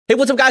Hey,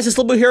 what's up, guys? It's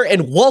Libu here,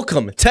 and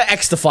welcome to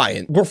X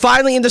Defiant. We're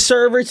finally in the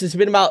servers. It's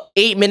been about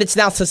 8 minutes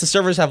now since the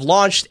servers have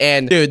launched,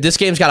 and dude, this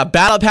game's got a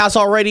battle pass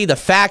already, the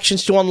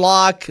factions to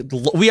unlock.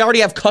 We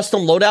already have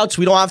custom loadouts.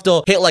 We don't have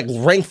to hit like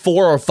rank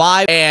 4 or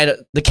 5, and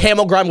the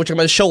camo grind, which I'm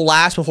going to show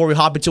last before we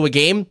hop into a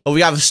game. But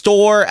we have a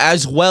store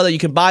as well that you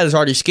can buy. There's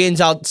already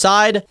skins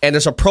outside, and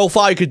there's a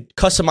profile. You could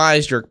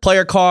customize your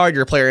player card,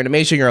 your player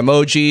animation, your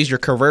emojis, your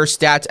career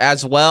stats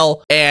as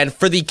well. And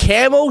for the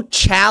camo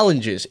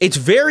challenges, it's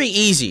very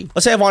easy.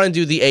 Let's say I want to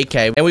do the AK,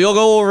 and we'll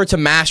go over to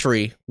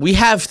mastery. We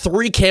have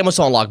 3 camos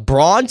to unlock: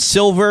 bronze,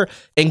 silver,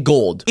 and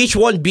gold, each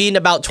one being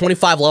about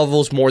 25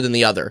 levels more than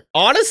the other.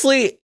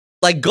 Honestly,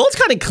 like, gold's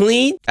kind of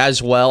clean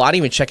as well. I didn't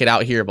even check it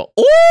out here, but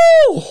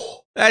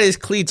oh, that is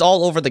cleats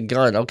all over the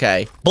gun.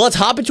 Okay, but let's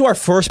hop into our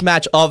first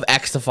match of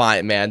X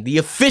Defiant, man, the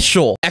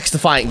official X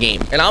Defiant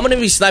game. And I'm gonna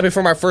be sniping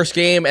for my first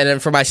game, and then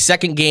for my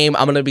second game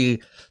I'm gonna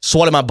be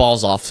sweating my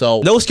balls off.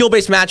 So no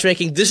skill-based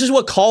matchmaking. This is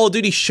what Call of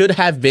Duty should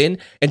have been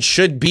and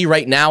should be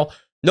right now.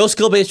 No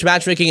skill-based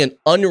matchmaking in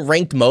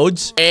unranked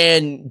modes,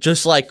 and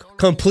just like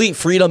complete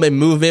freedom and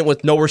movement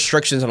with no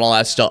restrictions and all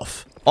that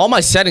stuff. All my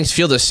settings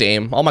feel the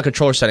same. All my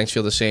controller settings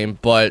feel the same,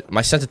 but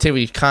my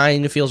sensitivity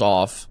kind of feels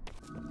off.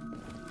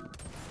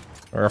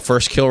 Our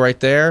first kill right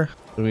there.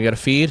 Do we got a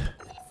feed?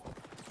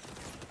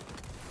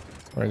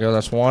 There we go.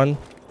 That's one.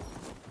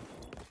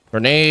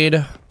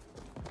 Grenade.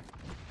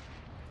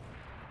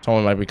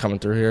 Someone might be coming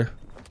through here.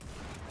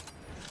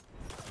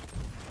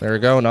 There we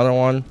go. Another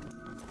one.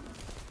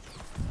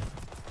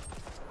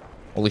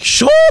 Holy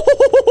shit!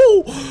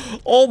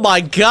 Oh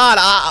my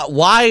god!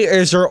 Why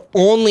is there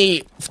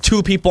only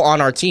 2 people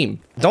on our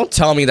team? Don't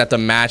tell me that the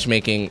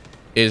matchmaking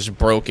is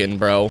broken,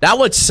 bro. That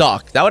would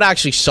suck. That would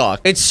actually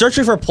suck. It's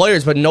searching for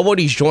players, but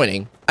nobody's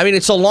joining. I mean,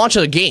 it's the launch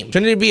of the game.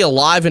 Shouldn't it be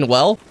alive and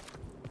well?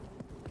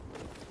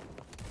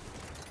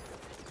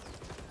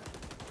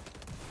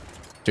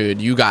 Dude,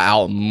 you got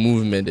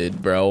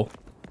out-movemented, bro.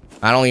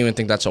 I don't even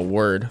think that's a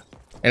word.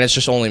 And it's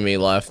just only me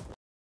left.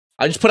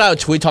 I just put out a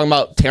tweet talking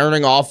about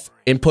turning off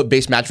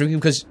input-based matchmaking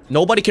because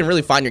nobody can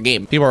really find your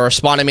game. People are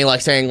responding to me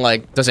like saying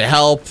like, does it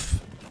help?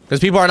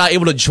 Because people are not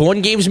able to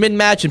join games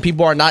mid-match, and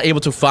people are not able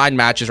to find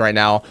matches right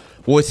now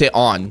with it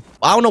on.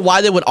 I don't know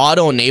why they would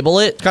auto-enable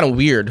it. It's kind of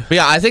weird. But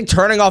yeah, I think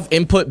turning off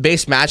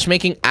input-based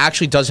matchmaking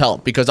actually does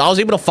help, because I was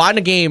able to find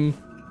a game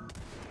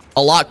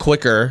a lot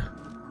quicker,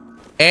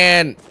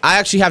 and I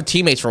actually have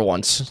teammates for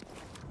once.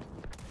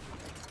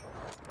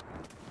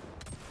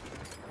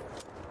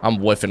 I'm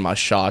whiffing my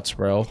shots,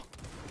 bro.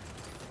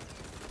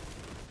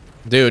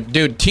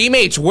 Dude,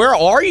 teammates, where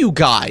are you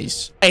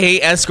guys? I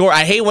hate escort.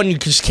 I hate when you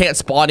just can't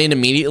spawn in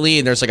immediately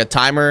and there's like a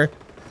timer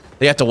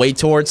they have to wait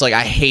towards. Like,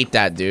 I hate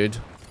that, dude.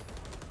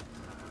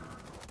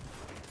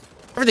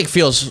 Everything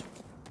feels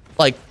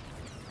like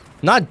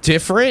not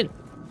different,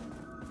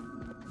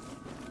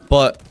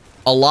 but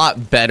a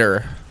lot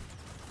better.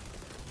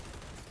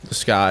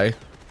 This guy,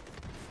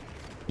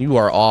 you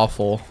are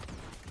awful.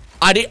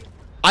 I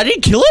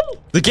didn't kill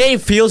him. The game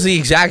feels the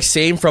exact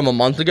same from a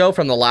month ago,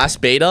 from the last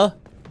beta.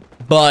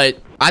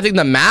 But I think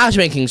the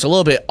matchmaking's a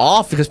little bit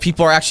off because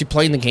people are actually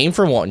playing the game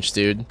for once,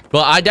 dude.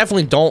 But I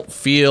definitely don't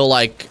feel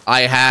like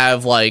I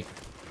have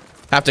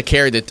to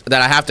carry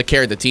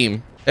the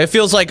team. It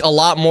feels like a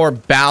lot more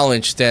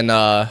balanced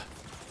than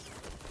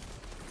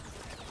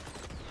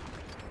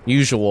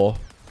usual.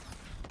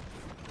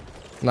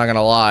 I'm not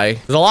gonna lie.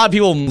 There's a lot of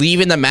people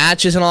leaving the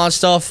matches and all that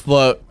stuff,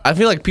 but I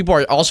feel like people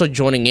are also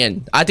joining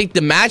in. I think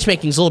the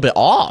matchmaking's a little bit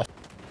off.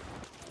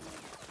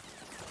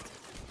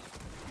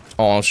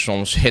 Oh, I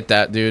almost hit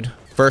that, dude.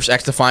 First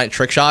X Defiant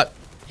trick shot.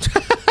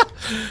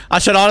 I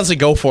should honestly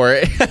go for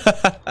it.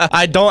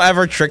 I don't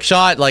ever trick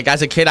shot. Like,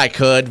 as a kid, I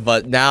could,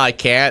 but now I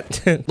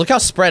can't. Look how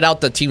spread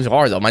out the teams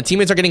are, though. My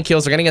teammates are getting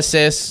kills. They're getting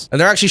assists.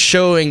 And they're actually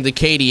showing the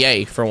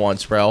KDA for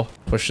once, bro.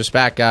 Push this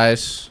back,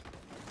 guys.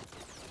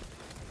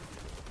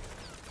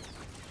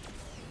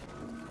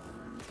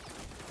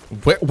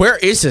 Where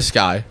is this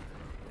guy?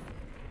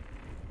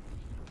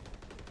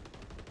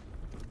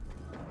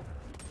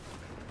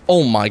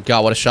 Oh my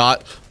god, what a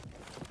shot.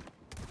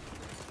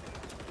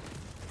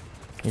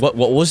 What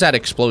was that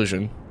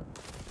explosion?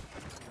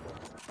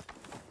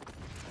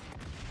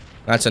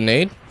 That's a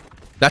nade?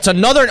 That's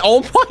another.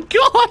 Oh my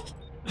god.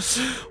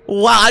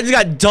 Wow, I just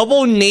got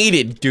double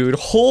naded, dude.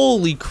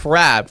 Holy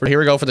crap. Here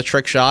we go for the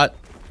trick shot.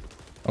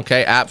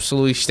 Okay,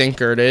 absolutely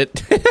stinkered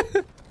it.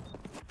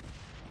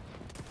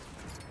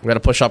 We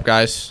gotta push up,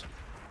 guys.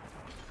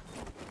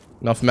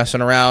 Enough messing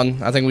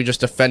around. I think we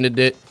just defended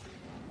it.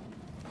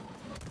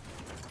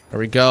 There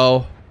we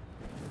go.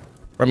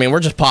 I mean, we're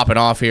just popping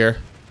off here.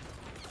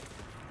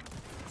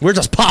 We're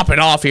just popping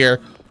off here.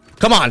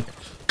 Come on.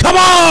 Come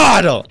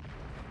on!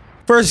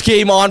 First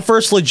game on.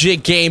 First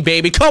legit game,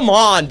 baby. Come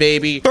on,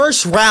 baby.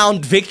 First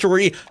round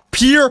victory.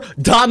 Pure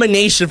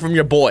domination from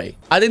your boy.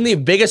 I think the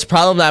biggest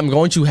problem that I'm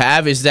going to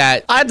have is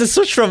that I have to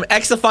switch from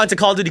X Defiant to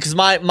Call of Duty because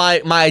my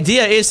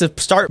idea is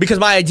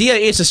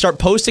to start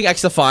posting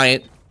X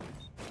Defiant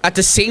at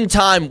the same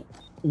time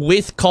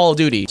with Call of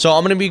Duty. So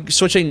I'm going to be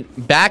switching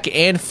back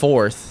and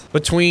forth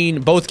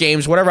between both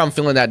games, whatever I'm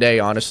feeling that day,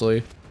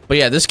 honestly. But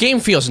yeah, this game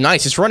feels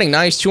nice. It's running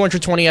nice.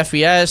 220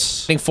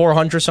 FPS. I think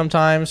 400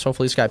 sometimes.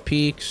 Hopefully this guy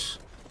peaks.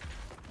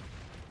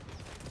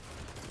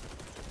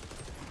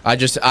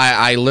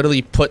 I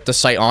literally put the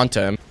sight onto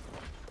him.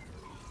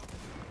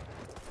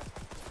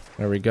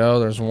 There we go.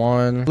 There's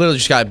one. Literally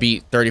just got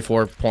beat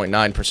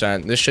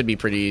 34.9%. This should be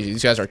pretty easy.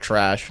 These guys are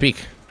trash. Peek.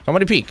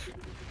 Somebody peek.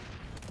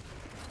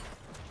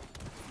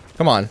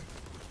 Come on.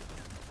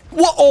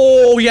 Whoa!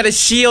 Oh, he had a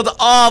shield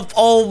up.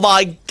 Oh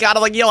my god.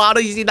 I'm like, yo, how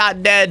is he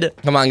not dead?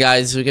 Come on,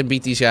 guys. We can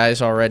beat these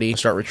guys already.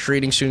 Start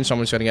retreating soon.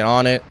 Someone's gonna get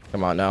on it.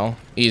 Come on now.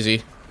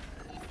 Easy.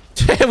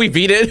 We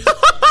beat it.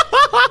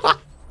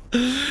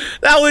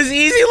 That was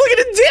easy. Look at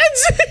it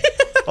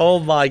dancing. Oh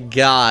my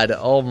god.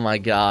 Oh my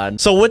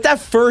god. So with that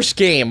first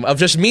game of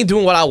just me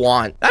doing what I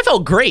want, that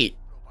felt great.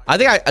 I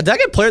think I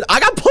got player of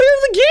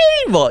the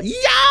game.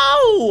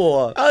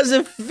 Yo! How does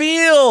it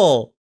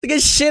feel to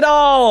get shit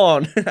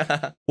on?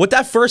 With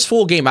that first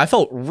full game, I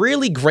felt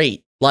really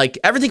great. Like,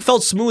 everything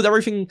felt smooth.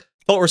 Everything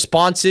felt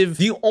responsive.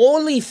 The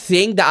only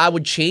thing that I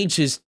would change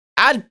is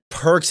add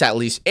perks at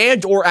least,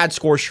 and or add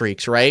score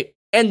streaks, right?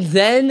 And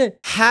then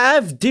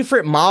have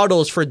different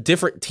models for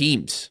different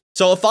teams.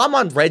 So if I'm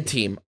on red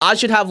team, I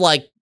should have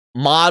like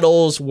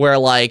models where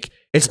like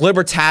it's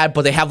Libertad,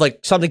 but they have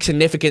like something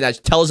significant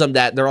that tells them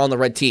that they're on the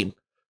red team,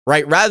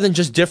 right? Rather than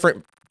just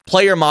different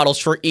player models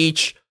for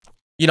each,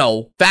 you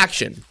know,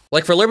 faction.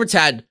 Like for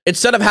Libertad,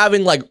 instead of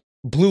having like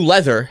blue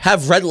leather,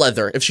 have red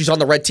leather if she's on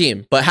the red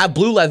team, but have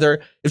blue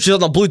leather if she's on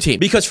the blue team.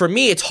 Because for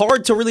me, it's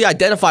hard to really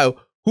identify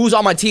who's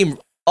on my team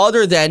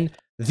other than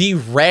the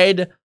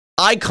red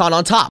icon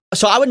on top.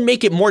 So I would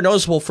make it more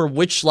noticeable for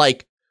which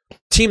like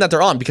team that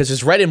they're on, because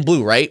it's red and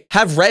blue, right?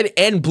 Have red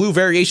and blue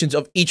variations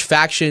of each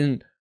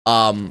faction,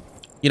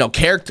 you know,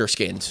 character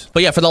skins.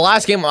 But yeah, for the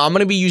last game, I'm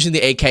going to be using the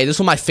AK. This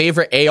was my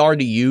favorite AR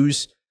to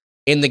use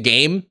in the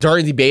game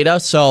during the beta,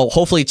 so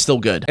hopefully it's still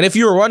good. And if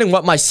you were wondering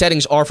what my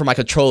settings are for my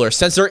controller,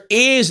 since there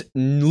is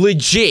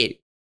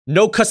legit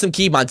no custom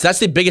keybinds, that's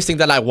the biggest thing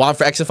that I want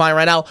for Xify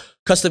right now,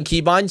 custom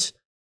keybinds.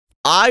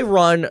 I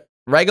run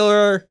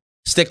regular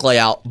stick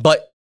layout,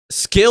 but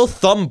skill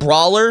thumb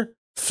brawler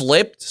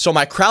flipped, so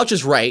my crouch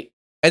is right,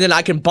 and then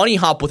I can bunny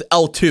hop with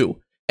L2,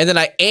 and then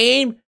I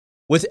aim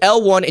with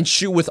L1 and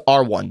shoot with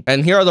R1.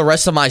 And here are the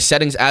rest of my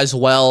settings as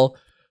well.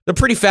 They're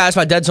pretty fast.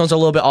 My dead zone's a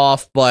little bit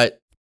off, but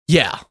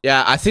yeah,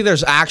 I think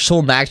there's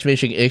actual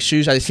matchmaking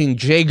issues. I've seen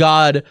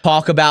J-God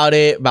talk about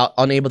it, about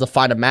unable to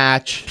find a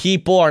match.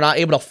 People are not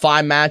able to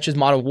find matches.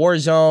 Modern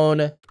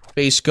Warzone,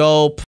 Face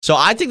Scope. So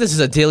I think this is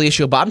a daily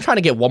issue, but I'm trying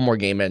to get one more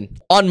game in.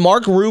 On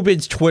Mark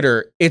Rubin's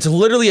Twitter, it's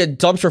literally a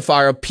dumpster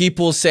fire of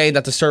people saying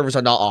that the servers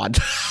are not on.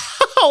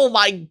 Oh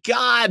my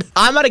god.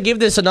 I'm gonna give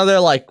this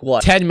another, like,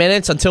 what, 10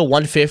 minutes until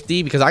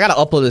 150, because I gotta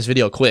upload this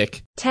video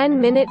quick.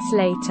 10 minutes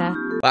later.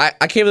 I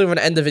can't believe I'm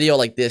gonna end the video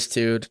like this,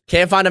 dude.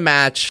 Can't find a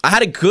match. I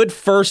had a good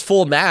first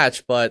full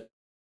match, but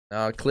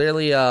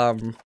clearly,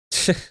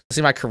 let's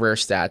see my career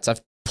stats.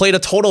 I've played a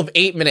total of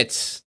 8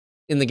 minutes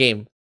in the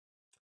game.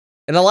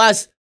 In the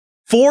last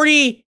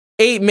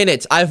 48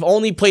 minutes, I've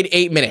only played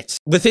 8 minutes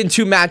within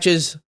 2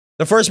 matches.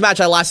 The first match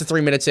I lasted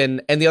 3 minutes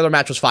in, and the other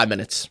match was 5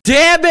 minutes.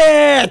 Damn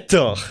it!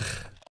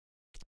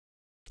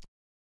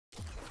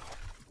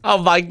 Oh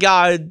my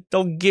god,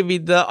 don't give me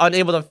the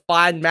unable to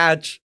find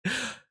match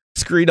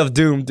screen of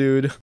doom,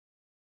 dude.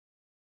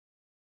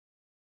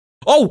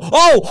 Oh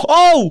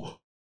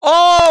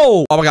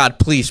my god,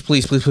 please.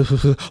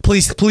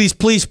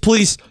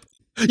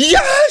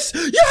 Yes!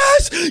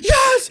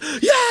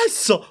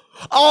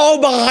 Oh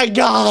my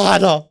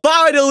god!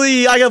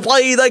 Finally, I can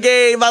play the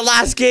game, my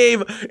last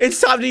game. It's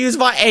time to use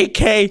my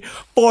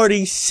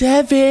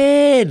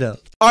AK-47.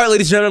 All right,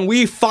 ladies and gentlemen,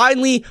 we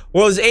finally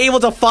was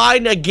able to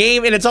find a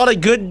game, and it's on a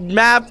good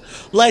map.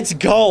 Let's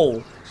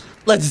go.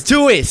 Let's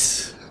do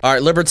it. All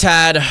right,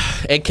 Libertad,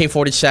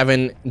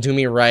 AK-47, do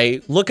me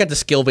right. Look at the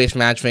skill-based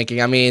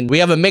matchmaking. I mean, we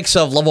have a mix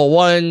of level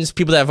 1s,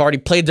 people that have already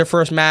played their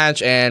first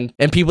match, and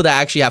people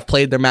that actually have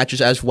played their matches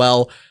as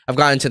well. I've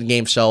gotten into the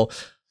game, so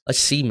let's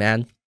see,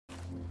 man.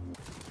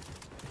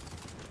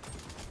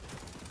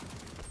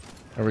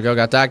 There we go,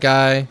 got that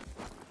guy.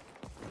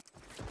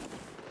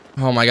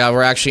 Oh my god,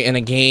 we're actually in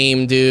a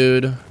game,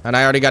 dude. And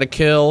I already got a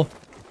kill.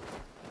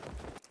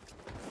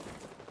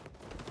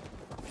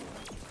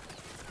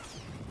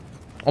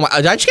 Oh my,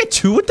 did I just get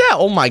 2 with that?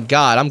 Oh my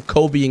god, I'm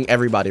Kobeing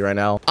everybody right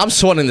now. I'm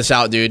sweating this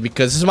out, dude,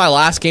 because this is my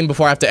last game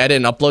before I have to edit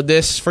and upload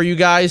this for you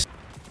guys.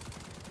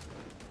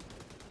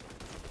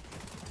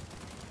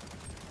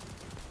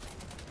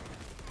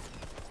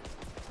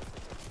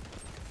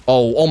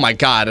 Oh my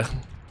god.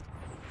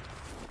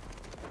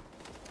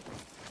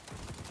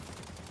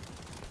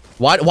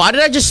 Why did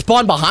I just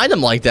spawn behind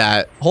him like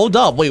that? Hold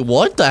up, wait,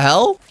 what the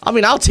hell? I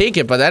mean, I'll take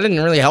it, but that didn't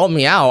really help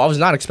me out. I was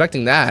not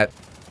expecting that.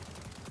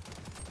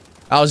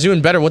 I was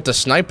doing better with the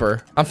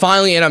sniper. I'm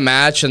finally in a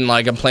match and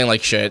like I'm playing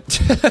like shit.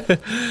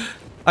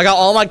 I got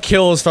all my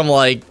kills from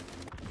like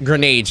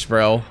grenades,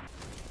 bro.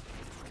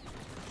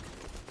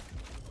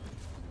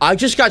 I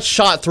just got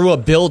shot through a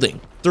building.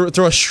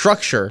 Through a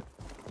structure.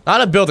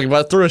 Not a building,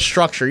 but through a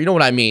structure. You know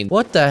what I mean?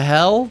 What the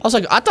hell? I was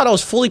like, I thought I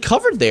was fully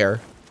covered there.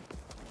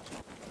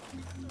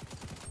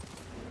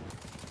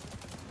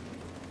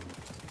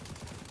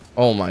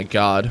 Oh my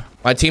god.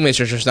 My teammates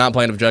are just not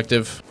playing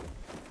objective.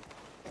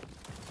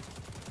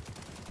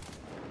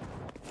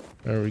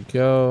 There we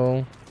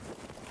go.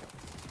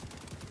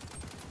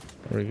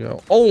 There we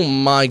go. Oh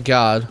my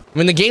god. I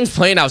mean, the game's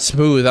playing out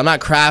smooth. I'm not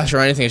crashed or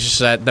anything. It's just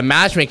that the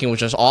matchmaking was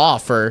just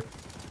off for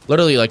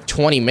literally like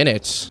 20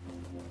 minutes.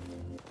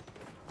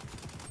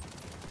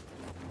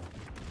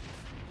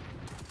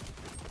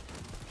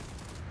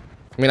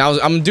 I mean,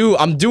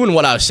 I'm doing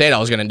what I said I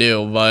was gonna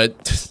do, but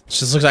it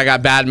just looks like I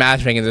got bad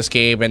matchmaking in this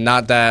game, and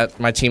not that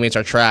my teammates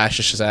are trash.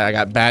 It's just that I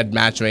got bad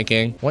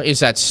matchmaking. What is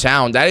that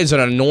sound? That is an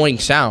annoying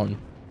sound.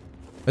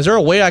 Is there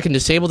a way I can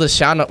disable this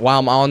sound while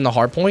I'm on the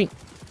hard point?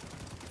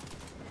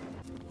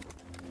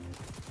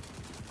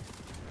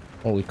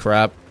 Holy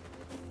crap.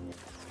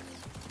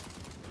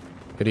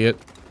 Idiot.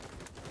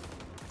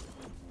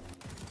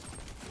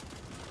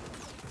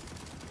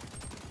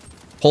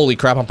 Holy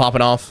crap, I'm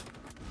popping off.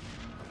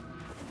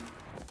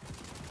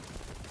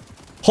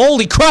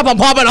 Holy crap, I'm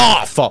popping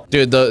off!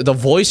 Dude, the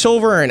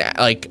voiceover and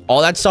like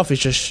all that stuff is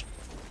just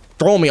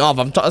throwing me off.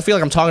 I feel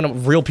like I'm talking to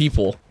real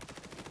people.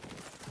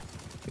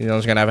 You know, I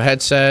was gonna have a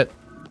headset.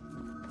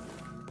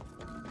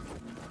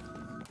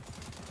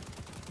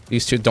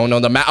 These two don't know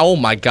the map. Oh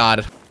my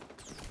god.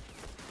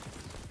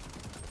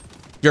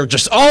 You're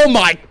just, oh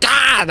my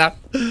god!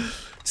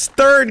 It's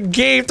third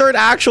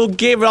actual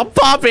game, and I'm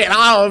popping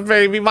out,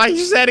 baby. My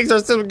settings are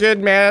still good,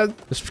 man.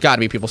 There's gotta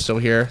be people still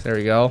here. There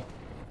we go.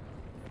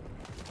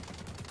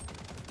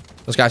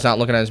 This guy's not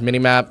looking at his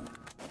mini-map.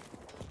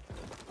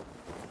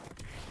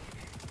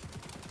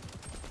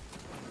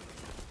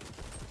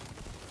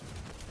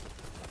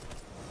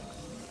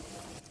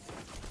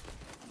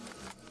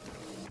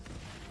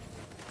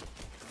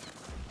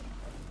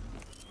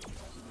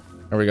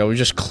 There we go. We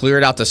just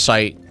cleared out the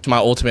site to my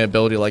ultimate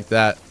ability like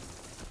that.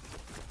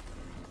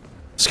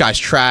 This guy's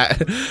trash.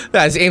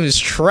 His aim is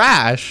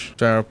trash.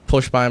 Trying to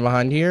push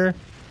behind here.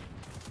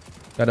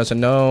 That doesn't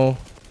know.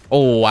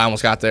 Oh, I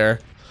almost got there.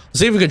 Let's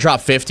see if we could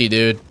drop 50,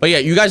 dude. But yeah,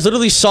 you guys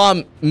literally saw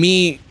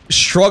me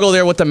struggle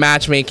there with the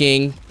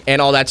matchmaking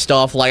and all that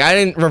stuff. Like, I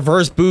didn't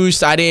reverse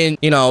boost. I didn't,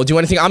 you know, do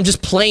anything. I'm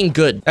just playing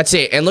good. That's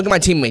it. And look at my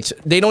teammates.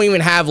 They don't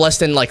even have less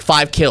than like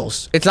 5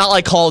 kills. It's not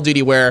like Call of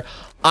Duty where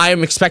I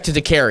am expected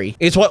to carry.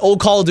 It's what old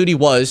Call of Duty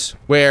was,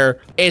 where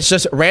it's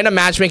just random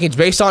matchmaking. It's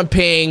based on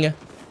ping,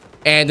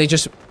 and they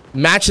just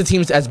match the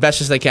teams as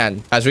best as they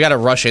can. Guys, we got to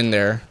rush in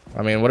there.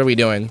 I mean, what are we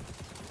doing?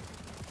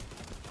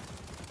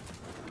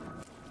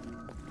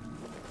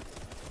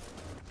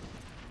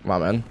 Come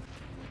on, man.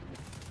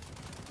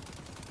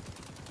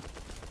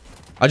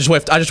 I just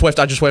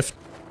whiffed.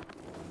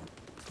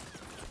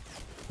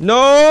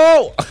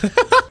 No!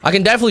 I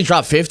can definitely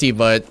drop 50,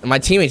 but my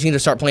teammates need to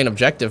start playing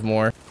objective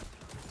more.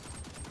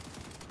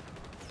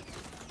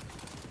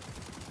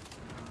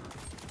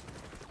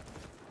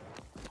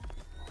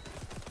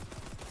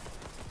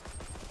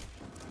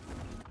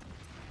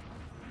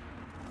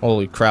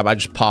 Holy crap, I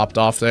just popped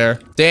off there.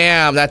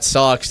 Damn, that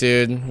sucks,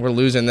 dude. We're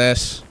losing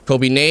this.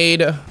 Kobe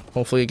nade.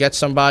 Hopefully it gets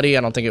somebody.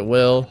 I don't think it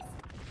will.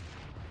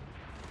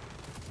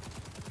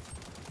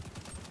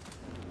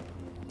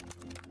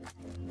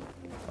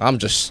 I'm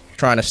just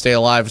trying to stay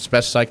alive as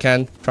best as I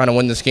can. Trying to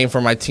win this game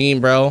for my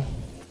team, bro.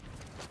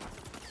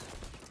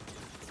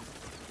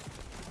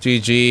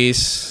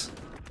 GG's.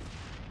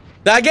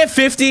 Did I get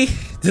 50?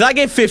 Did I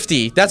get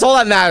 50? That's all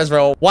that matters,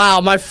 bro.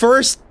 Wow, my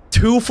first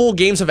 2 full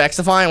games of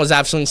XDefiant was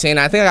absolutely insane.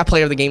 I think I got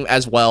player of the game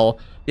as well.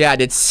 Yeah, I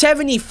did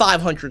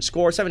 7,500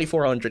 score,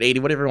 7,480,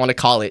 whatever you want to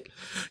call it.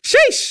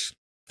 Sheesh.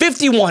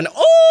 51.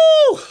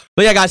 Oh!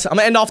 But yeah, guys, I'm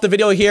gonna end off the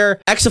video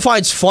here.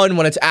 XDefiant's fun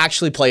when it's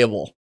actually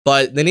playable.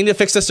 But they need to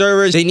fix the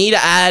servers. They need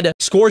to add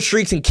score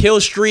streaks and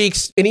kill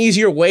streaks. An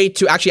easier way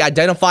to actually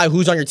identify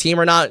who's on your team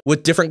or not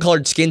with different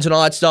colored skins and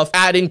all that stuff.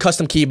 Add in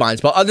custom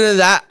keybinds. But other than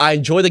that, I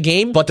enjoy the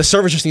game, but the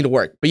servers just need to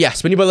work. But yeah,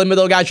 Spinny Boy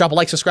Limbo, guys. Drop a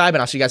like, subscribe,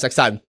 and I'll see you guys next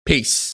time. Peace.